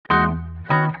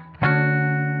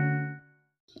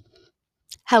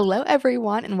Hello,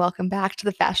 everyone, and welcome back to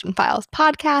the Fashion Files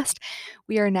podcast.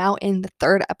 We are now in the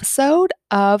third episode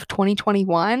of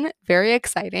 2021. Very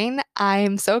exciting.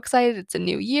 I'm so excited. It's a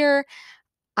new year.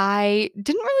 I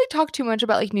didn't really talk too much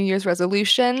about New Year's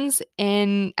resolutions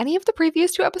in any of the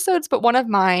previous two episodes, but one of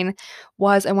mine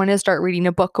was I wanted to start reading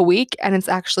a book a week, and it's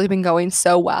actually been going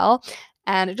so well.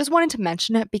 And I just wanted to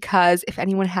mention it because if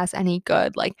anyone has any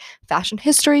good fashion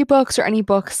history books or any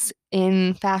books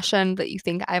in fashion that you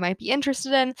think I might be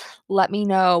interested in, let me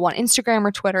know on Instagram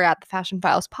or Twitter at the Fashion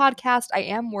Files podcast. I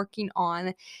am working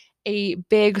on a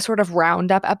big sort of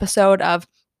roundup episode of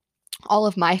all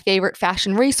of my favorite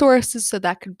fashion resources. So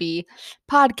that could be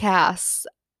podcasts,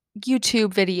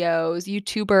 YouTube videos,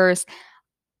 YouTubers,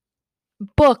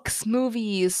 books,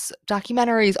 movies,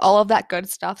 documentaries, all of that good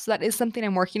stuff. So that is something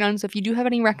I'm working on. So if you do have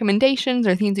any recommendations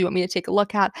or things you want me to take a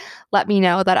look at, let me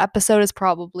know. That episode is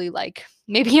probably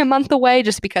maybe a month away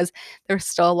just because there's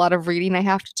still a lot of reading I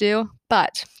have to do.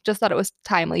 But just thought it was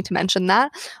timely to mention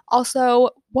that. Also,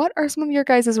 what are some of your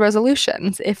guys'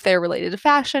 resolutions? If they're related to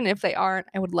fashion, if they aren't,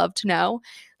 I would love to know.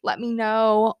 Let me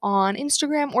know on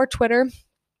Instagram or Twitter,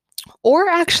 or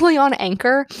actually on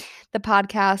Anchor, the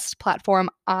podcast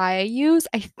platform I use.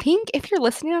 I think if you're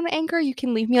listening on Anchor, you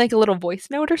can leave me a little voice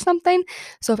note or something.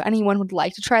 So if anyone would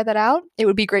like to try that out, it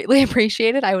would be greatly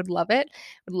appreciated. I would love it.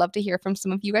 Would love to hear from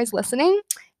some of you guys listening.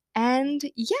 And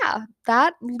yeah,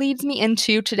 that leads me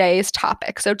into today's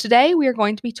topic. So today we are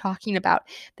going to be talking about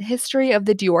the history of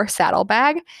the Dior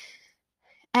saddlebag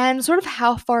and sort of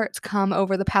how far it's come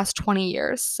over the past 20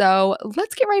 years. So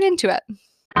let's get right into it.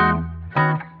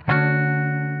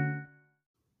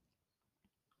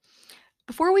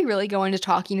 Before we really go into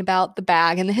talking about the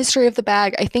bag and the history of the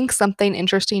bag, I think something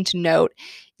interesting to note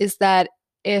is that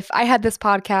if I had this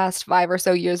podcast 5 or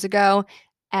so years ago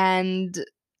and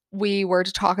we were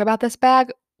to talk about this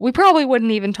bag, we probably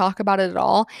wouldn't even talk about it at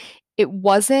all. It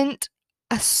wasn't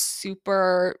a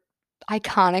super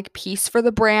iconic piece for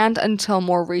the brand until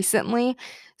more recently.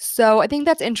 So I think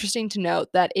that's interesting to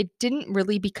note that it didn't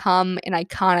really become an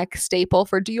iconic staple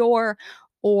for Dior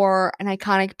or an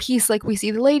iconic piece like we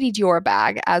see the Lady Dior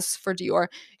bag as for Dior.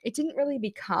 It didn't really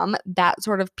become that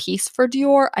sort of piece for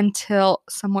Dior until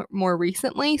somewhat more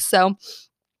recently. So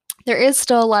there is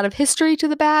still a lot of history to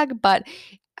the bag, but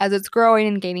as it's growing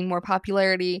and gaining more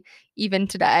popularity, even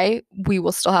today, we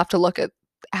will still have to look at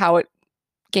how it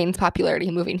gains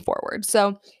popularity moving forward.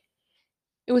 So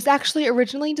it was actually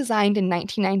originally designed in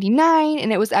 1999,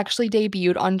 and it was actually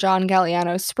debuted on John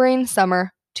Galliano's Spring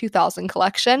Summer 2000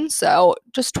 collection, so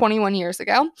just 21 years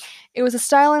ago. It was a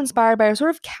style inspired by a sort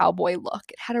of cowboy look.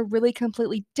 It had a really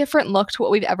completely different look to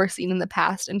what we've ever seen in the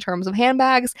past in terms of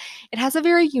handbags. It has a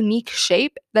very unique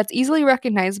shape that's easily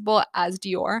recognizable as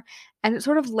Dior, and it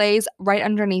sort of lays right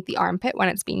underneath the armpit when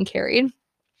it's being carried.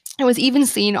 It was even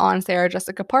seen on Sarah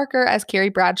Jessica Parker as Carrie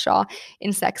Bradshaw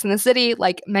in Sex and the City,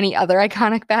 like many other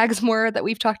iconic bags were that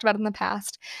we've talked about in the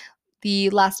past.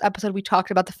 The last episode, we talked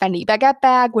about the Fendi baguette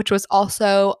bag, which was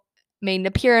also made an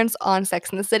appearance on Sex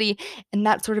and the City, and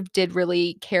that sort of did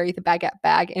really carry the baguette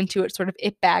bag into its sort of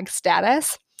it bag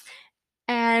status.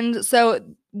 And so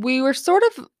we were sort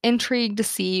of intrigued to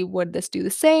see would this do the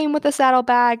same with the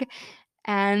saddlebag,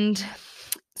 and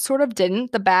sort of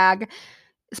didn't. The bag's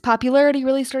popularity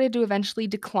really started to eventually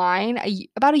decline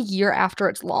about a year after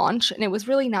its launch, and it was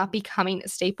really not becoming a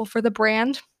staple for the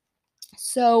brand.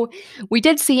 So we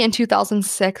did see in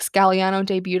 2006, Galliano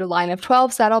debuted a line of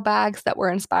 12 saddlebags that were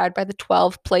inspired by the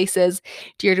 12 places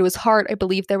dear to his heart. I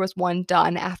believe there was one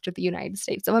done after the United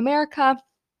States of America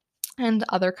and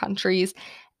other countries.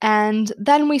 And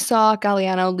then we saw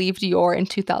Galliano leave Dior in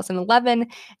 2011,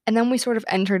 and then we sort of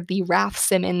entered the Raf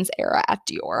Simons era at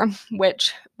Dior,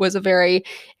 which was a very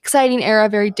exciting era,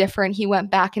 very different. He went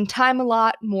back in time a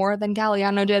lot more than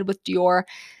Galliano did with Dior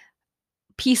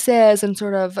pieces and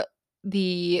sort of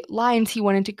the lines he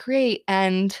wanted to create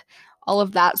and all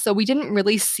of that. So we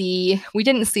didn't see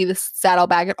this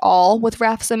saddlebag at all with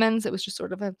Raf Simons. It was just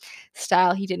sort of a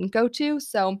style he didn't go to.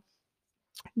 So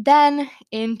then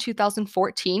in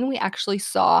 2014, we actually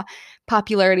saw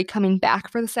popularity coming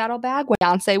back for the saddlebag when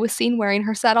Beyonce was seen wearing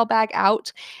her saddlebag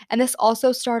out. And this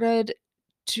also started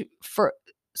to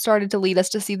lead us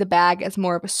to see the bag as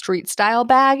more of a street style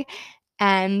bag.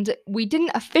 And we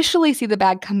didn't officially see the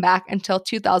bag come back until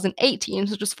 2018,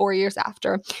 so just 4 years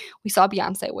after we saw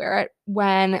Beyonce wear it,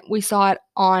 when we saw it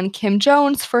on Kim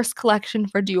Jones' first collection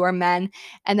for Dior Men,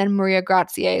 and then Maria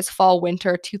Grazier's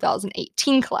Fall-Winter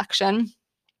 2018 collection.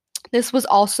 This was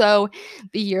also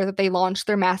the year that they launched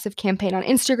their massive campaign on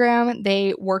Instagram.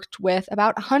 They worked with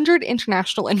about 100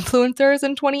 international influencers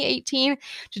in 2018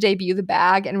 to debut the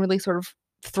bag and really sort of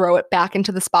throw it back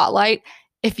into the spotlight.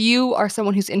 if you are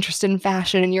someone who's interested in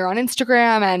fashion and you're on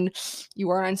Instagram and you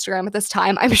were on Instagram at this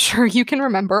time, I'm sure you can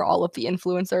remember all of the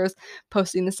influencers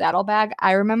posting the saddlebag.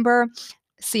 I remember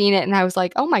seeing it and I was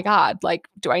like, oh my God, like,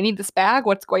 do I need this bag?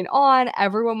 What's going on?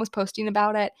 Everyone was posting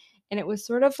about it. And it was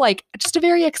sort of like just a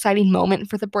very exciting moment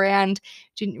for the brand.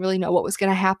 Didn't really know what was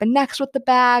going to happen next with the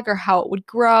bag or how it would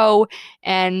grow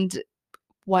and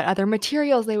what other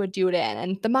materials they would do it in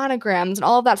and the monograms and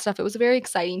all of that stuff. It was a very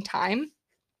exciting time.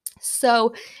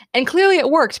 So, and clearly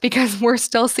it worked because we're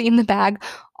still seeing the bag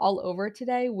all over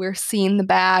today. We're seeing the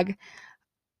bag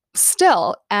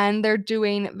still, and they're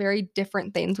doing very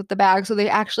different things with the bag. So, they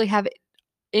actually have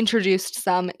introduced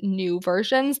some new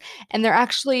versions, and they're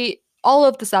actually all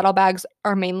of the saddlebags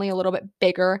are mainly a little bit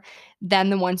bigger than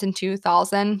the ones in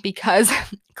 2000 because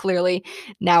clearly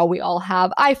now we all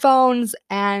have iPhones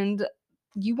and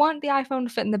you want the iPhone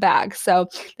to fit in the bag. So,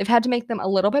 they've had to make them a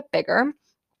little bit bigger.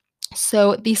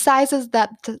 So the sizes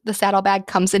that the saddlebag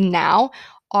comes in now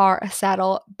are a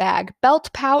saddlebag belt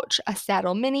pouch, a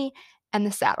saddle mini, and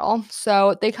the saddle.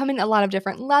 So they come in a lot of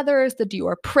different leathers, the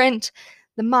Dior print,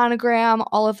 the monogram,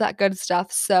 all of that good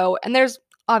stuff. So, and there's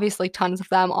obviously tons of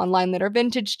them online that are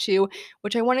vintage too,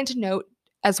 which I wanted to note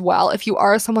as well. If you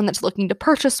are someone that's looking to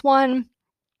purchase one,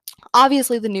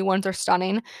 obviously, the new ones are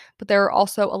stunning, but there are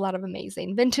also a lot of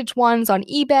amazing vintage ones on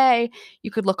eBay.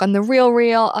 You could look on the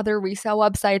RealReal, other resale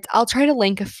websites. I'll try to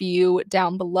link a few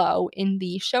down below in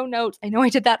the show notes. I know I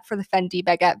did that for the Fendi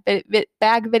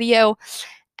bag video,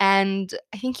 and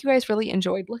I think you guys really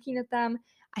enjoyed looking at them.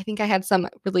 I think I had some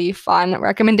really fun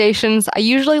recommendations. I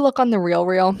usually look on the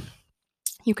RealReal.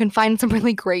 You can find some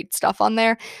really great stuff on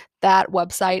there. That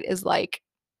website is like,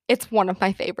 it's one of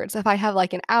my favorites. If I have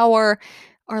like an hour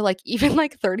or like even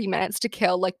like 30 minutes to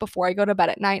kill, like before I go to bed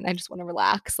at night and I just want to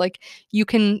relax, like you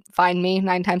can find me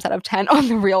 9 times out of 10 on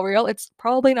the RealReal. It's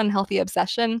probably an unhealthy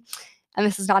obsession. And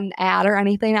this is not an ad or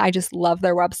anything. I just love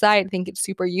their website. I think it's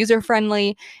super user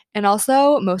friendly. And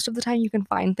also, most of the time, you can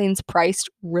find things priced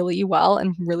really well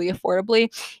and really affordably.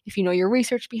 If you know your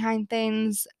research behind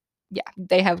things, yeah,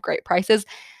 they have great prices.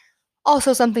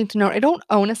 Also, something to note, I don't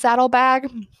own a saddlebag.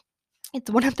 It's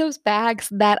one of those bags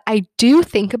that I do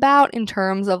think about in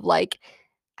terms of like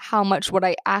how much would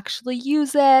I actually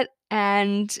use it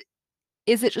and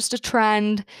is it just a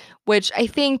trend? Which I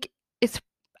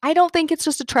don't think it's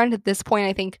just a trend at this point.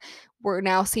 I think we're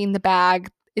now seeing the bag.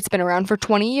 It's been around for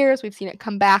 20 years. We've seen it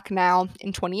come back now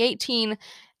in 2018,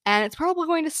 and it's probably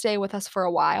going to stay with us for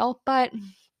a while, but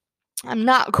I'm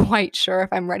not quite sure if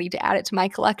I'm ready to add it to my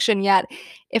collection yet.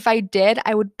 If I did,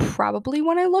 I would probably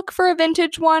want to look for a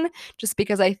vintage one just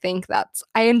because I think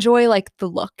I enjoy like the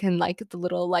look and like the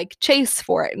little like chase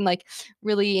for it and like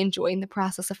really enjoying the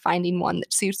process of finding one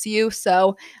that suits you.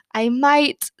 So I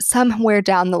might somewhere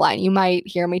down the line, you might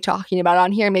hear me talking about it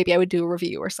on here. Maybe I would do a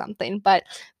review or something. But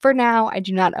for now, I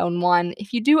do not own one.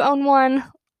 If you do own one,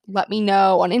 let me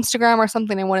know on Instagram or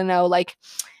something. I want to know like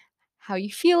how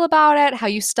you feel about it, how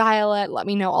you style it. Let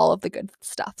me know all of the good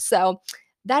stuff. So,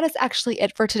 that is actually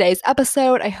it for today's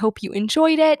episode. I hope you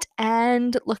enjoyed it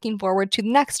and looking forward to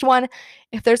the next one.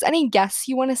 If there's any guests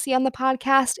you want to see on the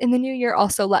podcast in the new year,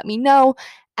 also let me know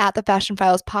at the Fashion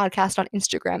Files podcast on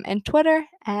Instagram and Twitter.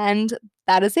 And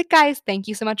that is it, guys. Thank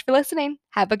you so much for listening.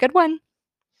 Have a good one.